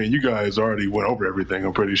 I mean, you guys already went over everything.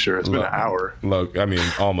 I'm pretty sure it's been an hour.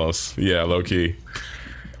 Almost. Yeah, low key.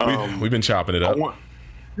 We've been chopping it up.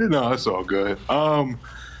 That's all good.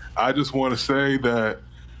 I just want to say that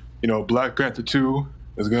Black Panther 2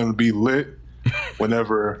 is going to be lit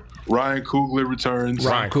whenever Ryan Coogler returns.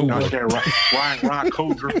 Ryan Coogler. Ryan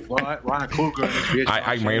Coogler. Ryan Coogler.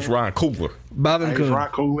 I man, it's Ryan Coogler. Bob and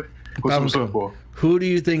Ryan Coogler. What's up, boy? Who do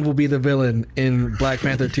you think will be the villain in Black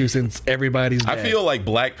Panther 2 since everybody's dead? I feel like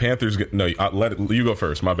Black Panther's... No, you go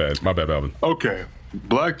first. My bad, Balvin. Okay.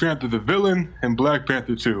 Black Panther the villain and Black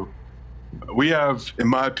Panther 2. We have, in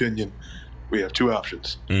my opinion, we have two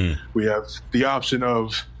options. We have the option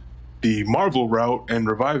of the Marvel route and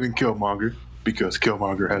reviving Killmonger, because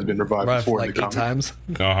Killmonger has been revived before like in the 8 times.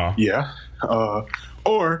 Yeah.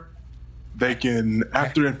 Or they can,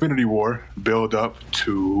 after Infinity War, build up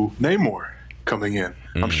to Namor coming in.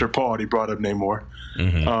 I'm sure Paul already brought up Namor.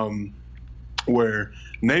 Where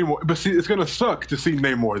Namor, but see, it's gonna suck to see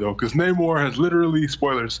Namor though, because Namor has literally,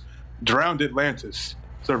 spoilers, drowned Atlantis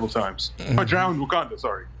several times. Or drowned Wakanda.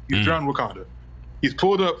 Sorry, he's drowned Wakanda. He's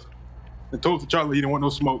pulled up and told T'Challa he didn't want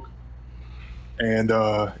no smoke, and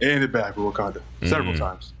ended back with Wakanda several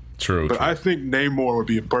times. True. But I think Namor would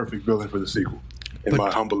be a perfect villain for the sequel, in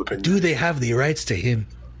my humble opinion. Do they have the rights to him?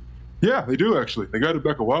 Yeah, they do actually. They got it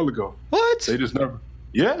back a while ago. What? They just never.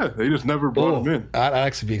 Yeah, they just never brought him in. I'd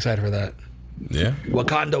actually be excited for that. Yeah.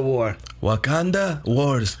 Wakanda War. Wakanda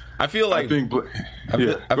Wars. I feel like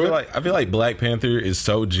I feel like Black Panther is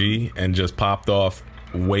so G and just popped off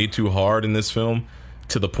way too hard in this film,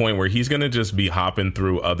 to the point where he's gonna just be hopping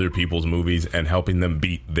through other people's movies and helping them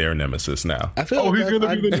beat their nemesis now. I feel like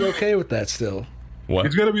I'd be okay with that still. What?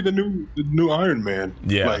 He's gonna be the new Iron Man.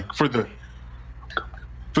 Yeah. Like for the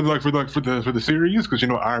series, because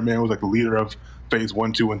Iron Man was like the leader of Phase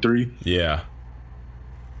 1, 2, and 3. Yeah.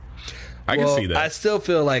 I can see that. I still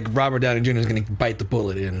feel like Robert Downey Jr. is going to bite the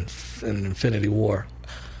bullet in Infinity War,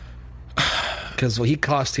 because he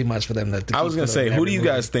cost too much for them. I was going to say, who do you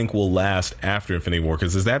guys think will last after Infinity War?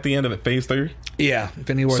 Because is that the end of Phase 3? Yeah,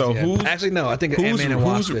 Infinity War. So actually no, I think Ant-Man and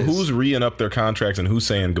Wasp is. Who's re-ing up their contracts and who's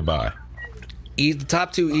saying goodbye? The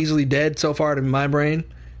top two easily dead so far in my brain: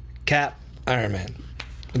 Cap, Iron Man,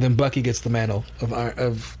 and then Bucky gets the mantle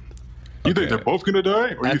of. You think they're both going to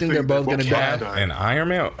die? Or I think they're both going to die. And Iron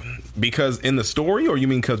Man? Because in the story, or you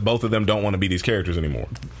mean because both of them don't want to be these characters anymore?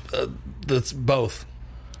 That's both.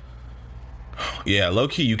 Yeah,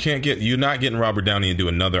 low-key, you're not getting Robert Downey and do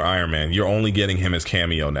another Iron Man. You're only getting him as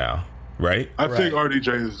cameo now, right? I think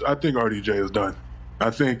RDJ is done.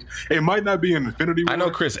 I think it might not be in Infinity War. I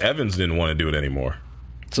know Chris Evans didn't want to do it anymore.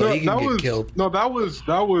 So he can get killed. No, that was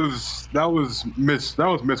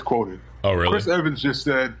misquoted. Oh, really? Chris Evans just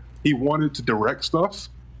said he wanted to direct stuff,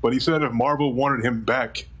 but he said if Marvel wanted him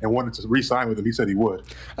back and wanted to re-sign with him, he said he would.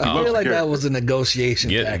 I feel like that was a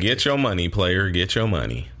negotiation. Get your money, player. Get your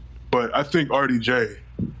money. But I think RDJ,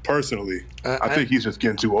 personally, I think he's just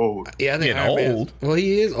getting too old. Yeah, I think getting old. Well,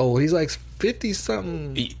 he is old. He's like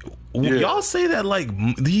 50-something. Y'all say that like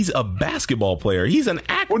he's a basketball player. He's an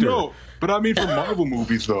actor. Well, no, but I mean for Marvel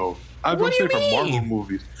movies, though. I don't say for Marvel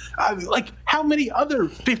movies. I mean, like, how many other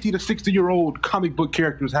 50 to 60-year-old comic book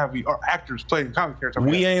characters or actors playing comic characters?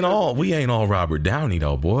 We ain't all Robert Downey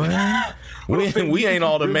though, boy. we ain't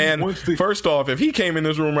all the man. First off, if he came in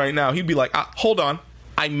this room right now, he'd be like, hold on.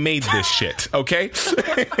 I made this shit, okay?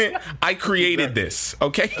 I created this,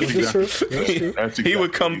 okay? He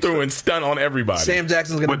would come through and stun on everybody. Sam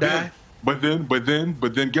Jackson's gonna die. But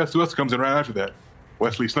then guess who else comes in right after that?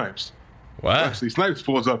 Wesley Snipes. What? Wesley Snipes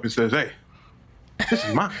pulls up and says, hey, this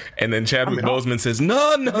is mine. And then Chadwick Boseman says,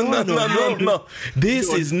 no.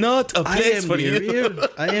 This is not a place for you.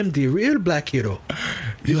 I am the real black hero.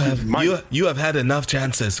 You have had enough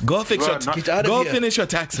chances. Go finish your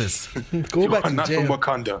taxes. Go back to not jail. from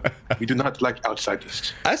Wakanda. We do not like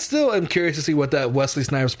outsiders. I still am curious to see what that Wesley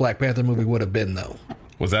Snipes Black Panther movie would have been, though.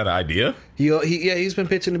 Was that an idea? He's been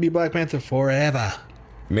pitching to be Black Panther forever.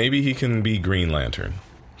 Maybe he can be Green Lantern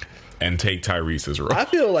and take Tyrese's role. I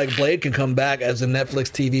feel like Blade can come back as a Netflix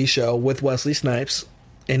TV show with Wesley Snipes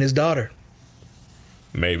and his daughter.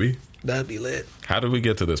 Maybe. That'd be lit. How did we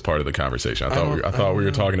get to this part of the conversation? I thought we were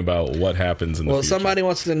talking about what happens in the future. Well, somebody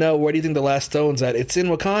wants to know, where do you think the last stone's at? It's in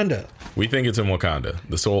Wakanda. We think it's in Wakanda.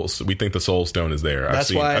 We think the Soul Stone is there. I've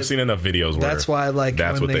seen enough videos where that's why, like,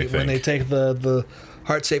 when they take the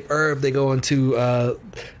heart-shaped herb, they go into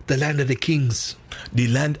the land of the kings. The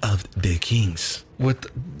land of the kings. With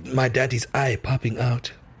my daddy's eye popping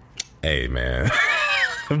out. Hey, man.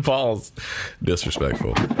 Paul's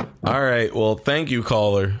disrespectful. All right. Well, thank you,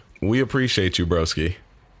 caller. We appreciate you, broski.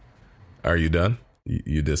 Are you done?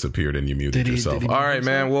 You disappeared and you muted yourself. All right,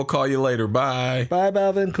 man. We'll call you later. Bye. Bye,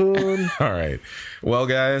 Balvin Kuhn. All right. Well,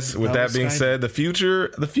 guys, with that being said, the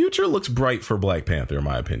future looks bright for Black Panther, in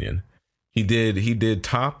my opinion. He did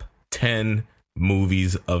top 10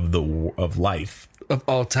 movies of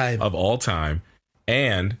all time.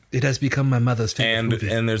 And it has become my mother's favorite movie.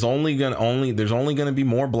 And there's only gonna be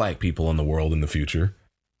more black people in the world in the future.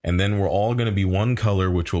 And then we're all gonna be one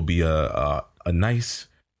color, which will be a nice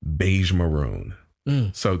beige maroon.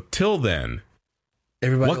 So till then,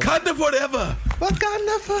 everybody Wakanda forever.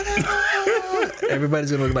 Wakanda forever.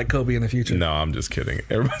 Everybody's gonna look like Kobe in the future. No, I'm just kidding.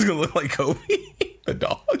 Everybody's gonna look like Kobe, the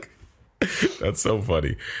dog. That's so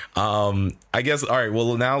funny. I guess. All right.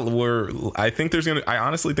 Well, now I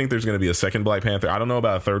honestly think there's gonna be a second Black Panther. I don't know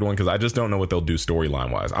about a third one because I just don't know what they'll do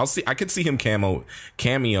storyline wise. I could see him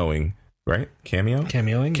cameoing. Right?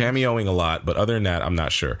 Cameoing a lot, but other than that, I'm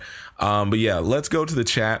not sure. But yeah, let's go to the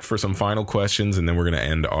chat for some final questions, and then we're gonna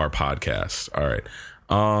end our podcast. All right.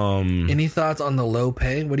 Any thoughts on the low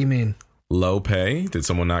pay? What do you mean? Low pay? Did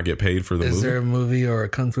someone not get paid for the movie? Is there a movie or a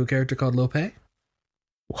kung fu character called Low Pay?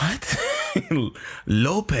 What?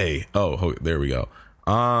 Low pay? Oh, there we go.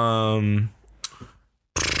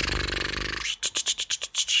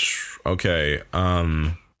 Okay.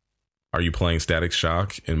 Are you playing Static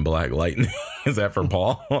Shock in Black Lightning? Is that for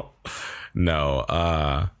Paul? No.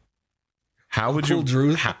 How would Uncle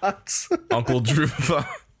Drew thoughts? Uncle Drew thoughts?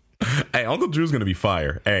 Hey, Uncle Drew's gonna be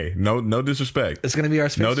fire. Hey, no disrespect. It's gonna be our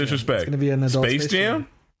Space Jam. No disrespect. It's gonna be an adult Space Jam.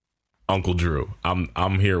 Uncle Drew.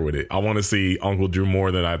 I'm here with it. I want to see Uncle Drew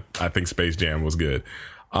more than I think Space Jam was good.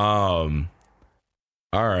 All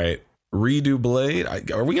right. Redo Blade.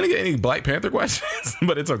 Are we gonna get any Black Panther questions?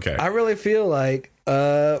 But it's okay. I really feel like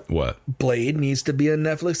what Blade needs to be a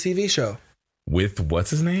Netflix TV show with what's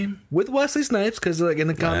his name? With Wesley Snipes, because like in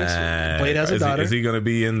the comics, Blade has a daughter. Is he gonna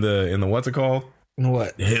be in the what's it called?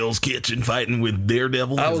 What? Hell's Kitchen fighting with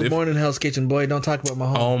Daredevil. I was born in Hell's Kitchen, boy. Don't talk about my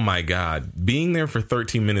home. Oh my God. Being there for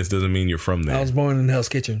 13 minutes doesn't mean you're from there. I was born in Hell's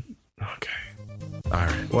Kitchen. Okay. All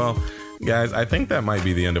right. Well, guys, I think that might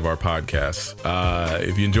be the end of our podcast.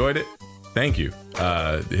 If you enjoyed it, thank you.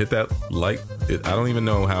 Hit that like. I don't even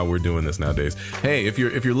know how we're doing this nowadays. Hey, if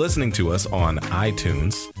you're listening to us on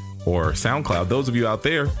iTunes or SoundCloud, those of you out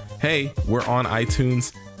there, hey, we're on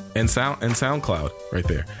iTunes and SoundCloud right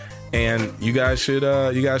there. And you guys should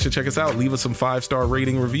check us out. Leave us some 5-star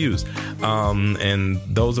rating reviews. And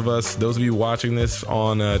those of you watching this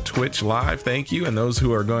on Twitch live, thank you. And those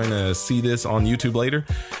who are going to see this on YouTube later,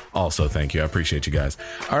 also thank you. I appreciate you guys.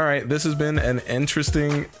 All right, this has been an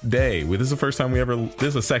interesting day. This is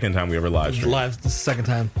the second time we ever live streamed. This is the second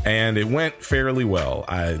time, and it went fairly well.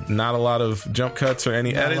 Not a lot of jump cuts or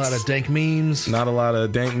any edits. Not a lot of dank memes. Not a lot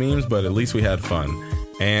of dank memes, but at least we had fun.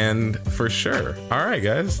 And for sure. All right,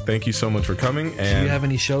 guys. Thank you so much for coming. And do you have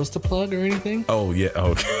any shows to plug or anything? Oh yeah.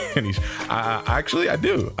 Okay. Actually, I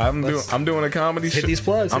do. I'm doing a comedy show. Hit these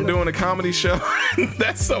plugs. I'm doing a comedy show.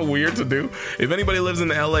 That's so weird to do. If anybody lives in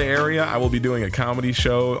the LA area, I will be doing a comedy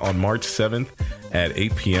show on March 7th at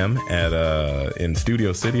 8 p.m. in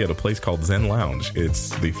Studio City at a place called Zen Lounge.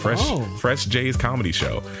 It's the Fresh J's comedy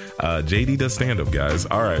show. JD does stand-up, guys.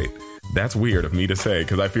 All right. That's weird of me to say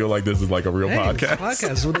because I feel like this is like a real podcast.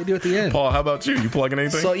 Podcast is what they do at the end. Paul, how about you? You plugging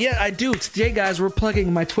anything? So yeah, I do. Today, guys, we're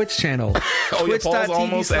plugging my Twitch channel.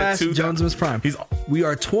 Twitch.tv/JonesMissPrime. We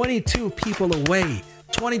are 22 people away.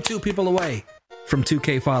 22 people away from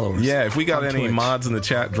 2K followers. Yeah, if we got any mods in the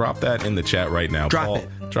chat, drop that in the chat right now.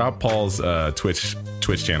 Drop Paul's Twitch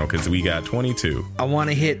channel because we got 22. I want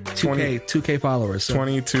to hit 2K followers. So.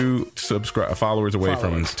 22 followers away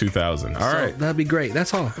from 2,000. All right, that'd be great.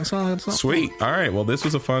 That's all. Sweet. All right. Well, this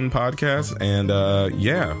was a fun podcast, and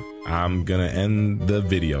yeah, I'm gonna end the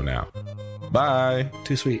video now. Bye.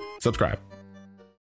 Too sweet. Subscribe.